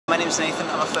My name is Nathan,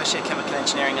 I'm a first year chemical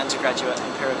engineering undergraduate at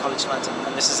Imperial College London,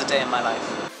 and this is a day in my life.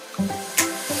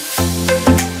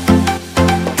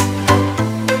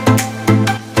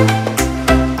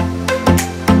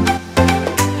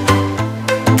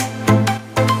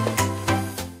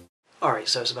 Alright,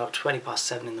 so it's about 20 past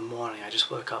 7 in the morning. I just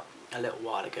woke up a little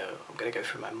while ago. I'm going to go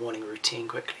through my morning routine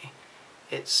quickly.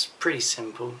 It's pretty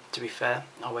simple, to be fair.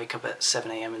 I wake up at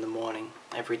 7 AM in the morning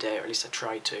every day, or at least I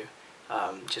try to,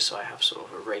 just so I have sort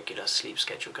of a regular sleep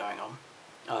schedule going on.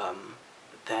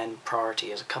 Then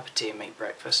priority is a cup of tea and make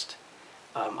breakfast.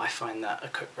 I find that a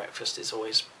cooked breakfast is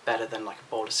always better than like a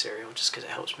bowl of cereal, just because it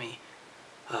helps me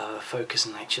focus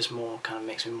in lectures more, kind of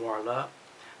makes me more alert.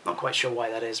 Not quite sure why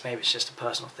that is, maybe it's just a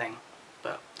personal thing,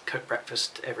 but cook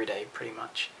breakfast every day pretty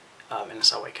much,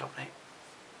 unless I wake up late.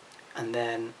 And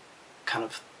then kind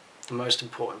of the most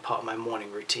important part of my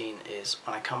morning routine is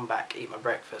when I come back, eat my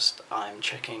breakfast, I'm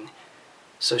checking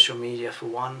social media for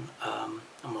one.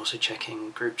 I'm also checking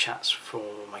group chats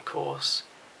for my course,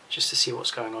 just to see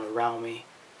what's going on around me,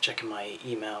 checking my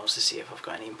emails to see if I've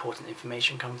got any important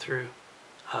information come through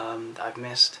that I've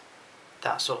missed,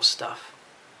 that sort of stuff.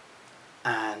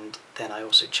 And then I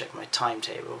also check my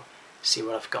timetable, see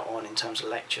what I've got on in terms of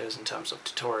lectures, in terms of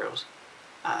tutorials,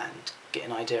 and get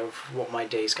an idea of what my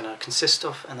day is going to consist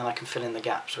of, and then I can fill in the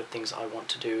gaps with things I want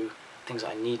to do, things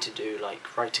I need to do,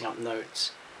 like writing up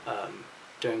notes,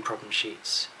 doing problem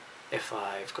sheets, if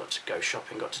I've got to go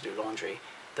shopping, got to do laundry,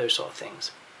 those sort of things.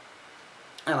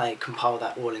 And I compile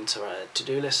that all into a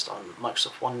to-do list on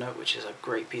Microsoft OneNote, which is a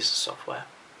great piece of software.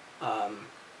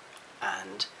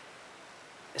 And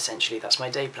essentially that's my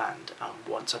day planned.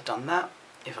 Once I've done that,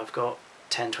 if I've got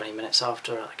 10-20 minutes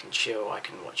after, I can chill, I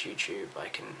can watch YouTube, I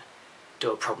can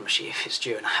do a problem sheet if it's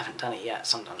due and I haven't done it yet.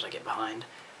 Sometimes I get behind.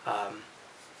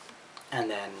 And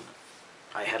then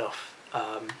I head off.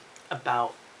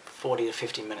 About 40 to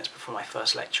 50 minutes before my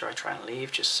first lecture I try and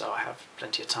leave, just so I have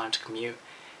plenty of time to commute.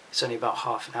 It's only about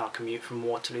half an hour commute from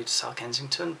Waterloo to South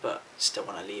Kensington, but still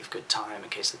want to leave good time in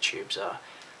case the tubes are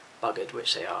buggered,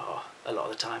 which they are a lot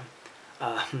of the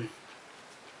time.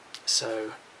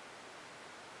 So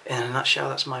in a nutshell,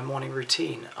 that's my morning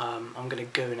routine. I'm going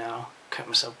to go now, cook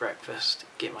myself breakfast,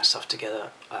 get my stuff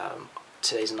together.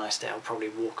 Today's a nice day. I'll probably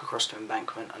walk across to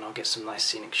Embankment and I'll get some nice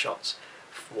scenic shots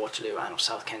of Waterloo and of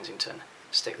South Kensington,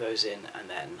 stick those in, and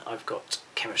then I've got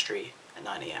chemistry at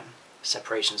 9 AM.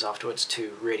 Separations afterwards,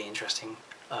 2 really interesting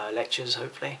lectures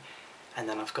hopefully, and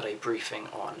then I've got a briefing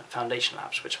on foundation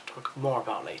labs, which I'll talk more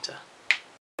about later.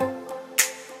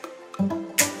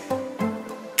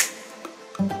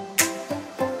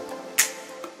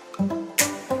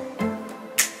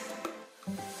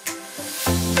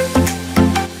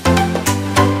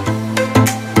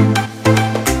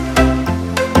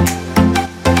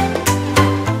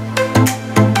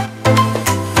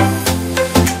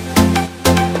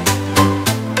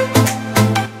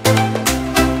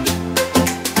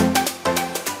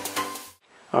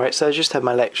 Alright, so I just had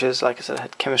my lectures. Like I said, I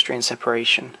had chemistry and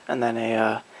separation, and then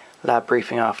a lab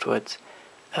briefing afterwards.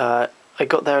 I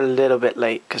got there a little bit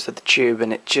late because of the tube,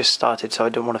 and it just started, so I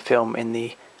didn't want to film in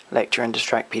the lecture and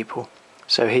distract people.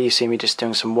 So here you see me just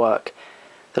doing some work.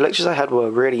 The lectures I had were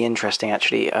really interesting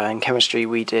actually. In chemistry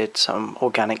we did some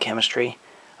organic chemistry,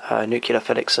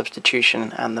 nucleophilic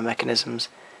substitution and the mechanisms,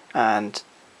 and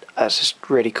that's just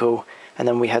really cool. And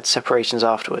then we had separations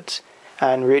afterwards.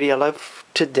 And really I love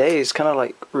today's kind of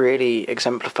like really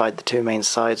exemplified the 2 main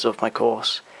sides of my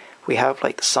course. We have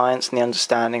like the science and the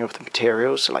understanding of the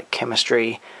materials, so like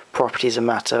chemistry, properties of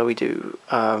matter, we do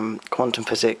quantum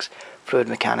physics, fluid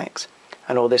mechanics,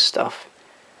 and all this stuff.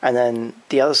 And then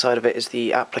the other side of it is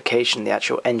the application, the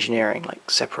actual engineering,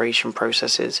 like separation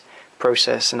processes,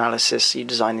 process analysis, you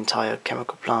design entire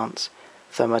chemical plants,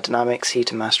 thermodynamics,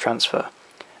 heat and mass transfer.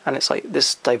 And it's like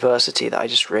this diversity that I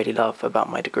just really love about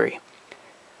my degree.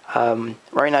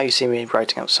 Right now you see me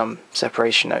writing up some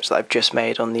separation notes that I've just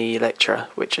made on the lecture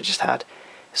which I just had.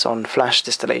 It's on flash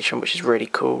distillation, which is really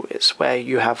cool. It's where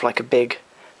you have like a big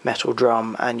metal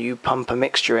drum and you pump a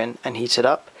mixture in and heat it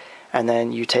up, and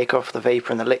then you take off the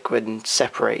vapour and the liquid and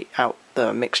separate out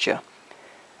the mixture.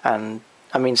 And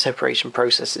I mean, separation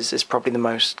processes is probably the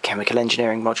most chemical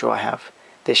engineering module I have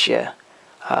this year.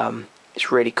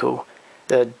 It's really cool.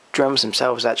 The drums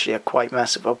themselves actually are quite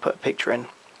massive. I'll put a picture in.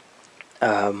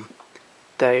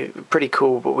 They're pretty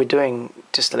cool, but we're doing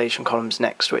distillation columns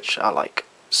next, which are like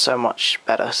so much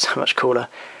better, so much cooler.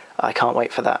 I can't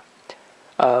wait for that.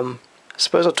 I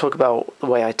suppose I'll talk about the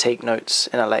way I take notes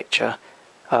in a lecture,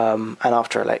 and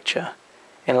after a lecture.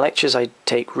 In lectures I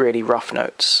take really rough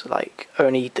notes, like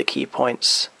only the key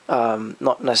points,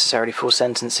 not necessarily full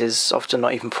sentences, often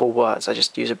not even full words. I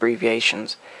just use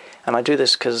abbreviations. And I do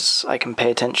this because I can pay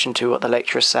attention to what the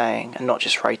lecturer is saying and not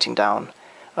just writing down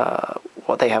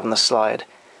what they have on the slide.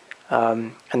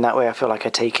 And that way I feel like I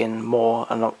take in more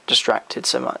and not distracted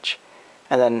so much.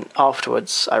 And then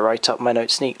afterwards I write up my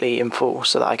notes neatly in full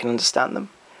so that I can understand them.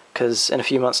 Because in a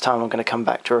few months' time I'm going to come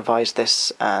back to revise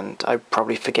this, and I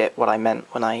probably forget what I meant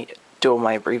when I do all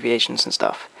my abbreviations and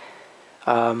stuff.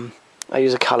 I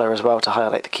use a colour as well to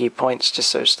highlight the key points, just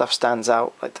so stuff stands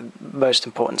out, like the most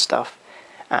important stuff.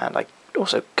 And I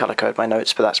also colour code my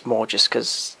notes, but that's more just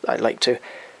because I like to.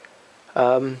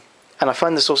 And I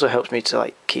find this also helps me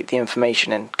to keep the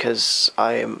information in, because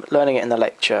I'm learning it in the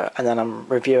lecture and then I'm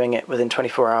reviewing it within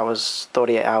 24 hours,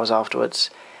 48 hours afterwards,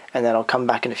 and then I'll come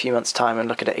back in a few months' time and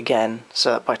look at it again,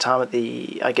 so that by the time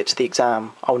I get to the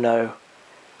exam, I'll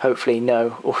hopefully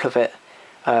know all of it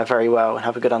very well and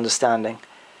have a good understanding.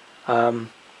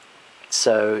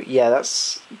 So yeah,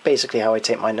 that's basically how I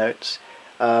take my notes.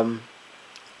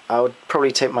 I would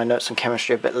probably take my notes on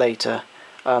chemistry a bit later,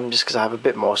 just because I have a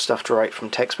bit more stuff to write from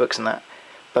textbooks and that.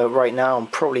 But right now I'm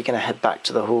probably going to head back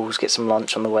to the halls, get some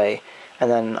lunch on the way,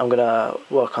 and then I'm going to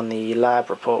work on the lab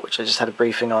report, which I just had a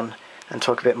briefing on, and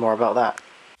talk a bit more about that.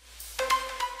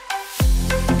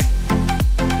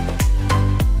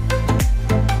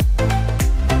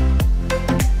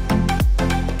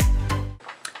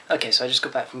 Okay, so I just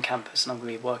got back from campus and I'm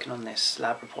going to be working on this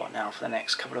lab report now for the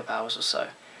next couple of hours or so.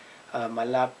 My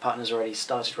lab partner's already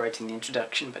started writing the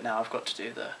introduction, but now I've got to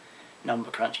do the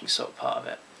number crunching sort of part of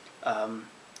it.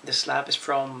 This lab is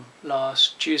from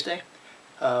last Tuesday.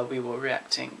 We were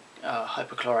reacting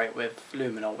hypochlorite with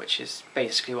luminol, which is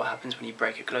basically what happens when you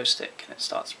break a glow stick and it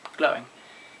starts glowing.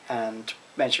 And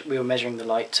we were measuring the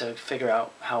light to figure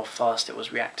out how fast it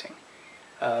was reacting.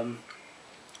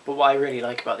 But what I really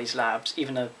like about these labs,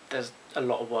 even though there's a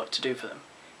lot of work to do for them,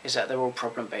 is that they're all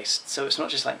problem based. So it's not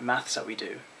just like maths that we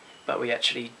do, but we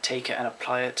actually take it and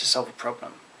apply it to solve a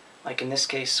problem. Like in this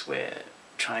case, we're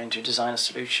trying to design a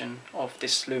solution of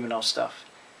this luminol stuff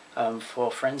for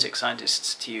forensic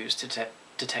scientists to use to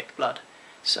detect blood.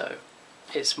 So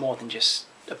it's more than just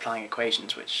applying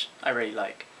equations, which I really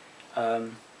like.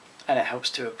 And it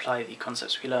helps to apply the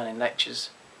concepts we learn in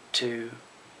lectures to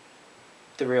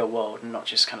the real world and not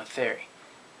just kind of theory.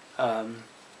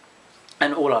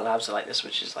 And all our labs are like this,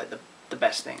 which is like the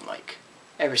best thing. Like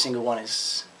every single one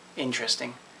is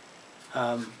interesting,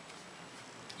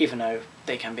 even though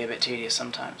they can be a bit tedious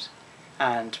sometimes.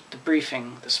 And the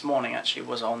briefing this morning actually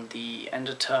was on the end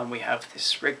of term. We have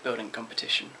this rig building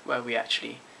competition where we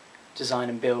actually design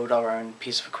and build our own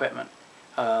piece of equipment,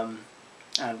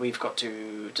 and we've got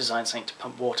to design something to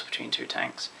pump water between two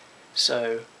tanks.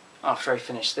 So after I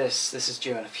finish this is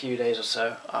due in a few days or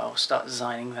so, I'll start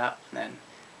designing that, and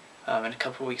then in a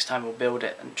couple of weeks' time we'll build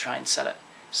it and try and sell it.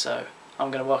 So I'm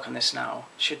going to work on this now,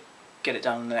 should get it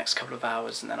done in the next couple of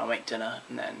hours, and then I'll make dinner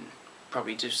and then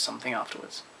probably do something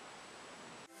afterwards.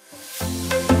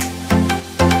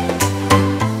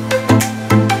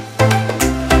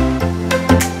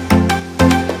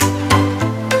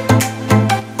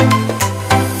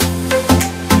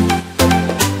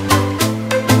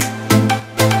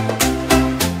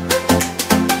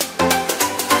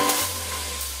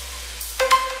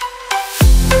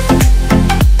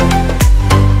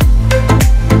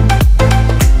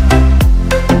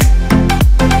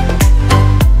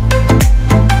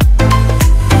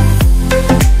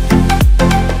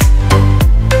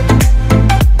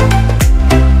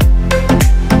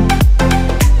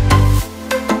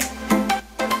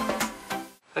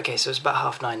 Okay, so it's about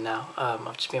 9:30 now.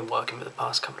 I've just been working for the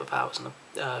past couple of hours on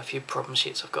a few problem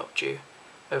sheets I've got due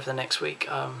over the next week.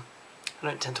 I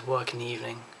don't tend to work in the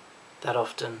evening that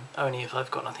often, only if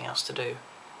I've got nothing else to do,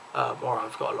 or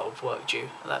I've got a lot of work due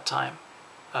at that time.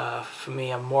 For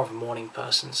me, I'm more of a morning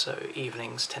person, so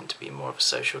evenings tend to be more of a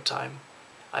social time.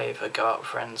 I either go out with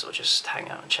friends or just hang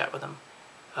out and chat with them.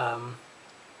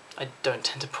 I don't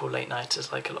tend to pull late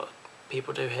nighters like a lot of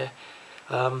people do here.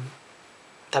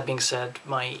 That being said,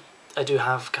 I do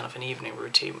have kind of an evening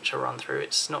routine which I run through.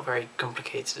 It's not very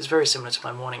complicated. It's very similar to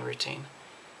my morning routine.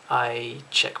 I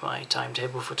check my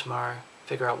timetable for tomorrow,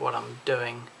 figure out what I'm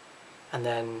doing, and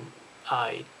then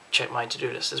I check my to-do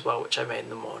list as well, which I made in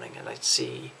the morning, and I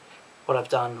see what I've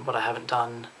done, what I haven't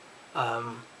done,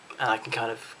 and I can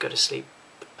kind of go to sleep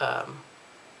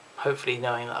hopefully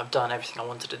knowing that I've done everything I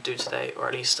wanted to do today, or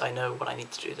at least I know what I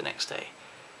need to do the next day.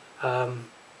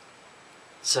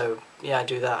 So yeah, I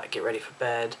do that, I get ready for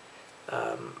bed.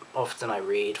 Often I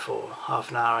read for half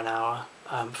an hour,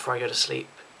 before I go to sleep,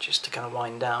 just to kind of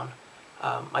wind down.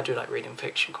 I do like reading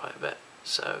fiction quite a bit,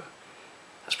 so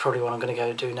that's probably what I'm going to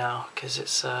go do now, because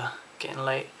it's getting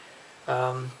late.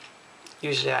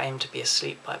 Usually I aim to be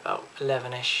asleep by about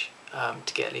 11ish,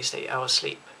 to get at least 8 hours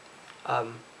sleep.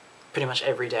 Pretty much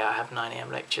every day I have 9 AM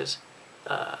lectures,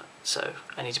 so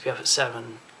I need to be up at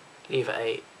 7, leave at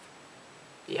 8,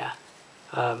 yeah.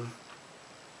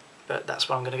 But that's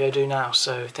what I'm going to go do now,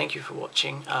 so thank you for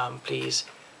watching. Please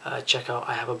check out,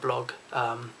 I have a blog,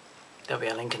 there'll be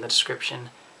a link in the description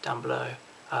down below,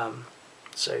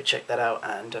 so check that out,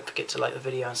 and don't forget to like the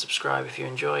video and subscribe if you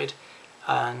enjoyed,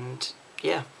 and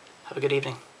yeah, have a good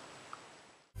evening.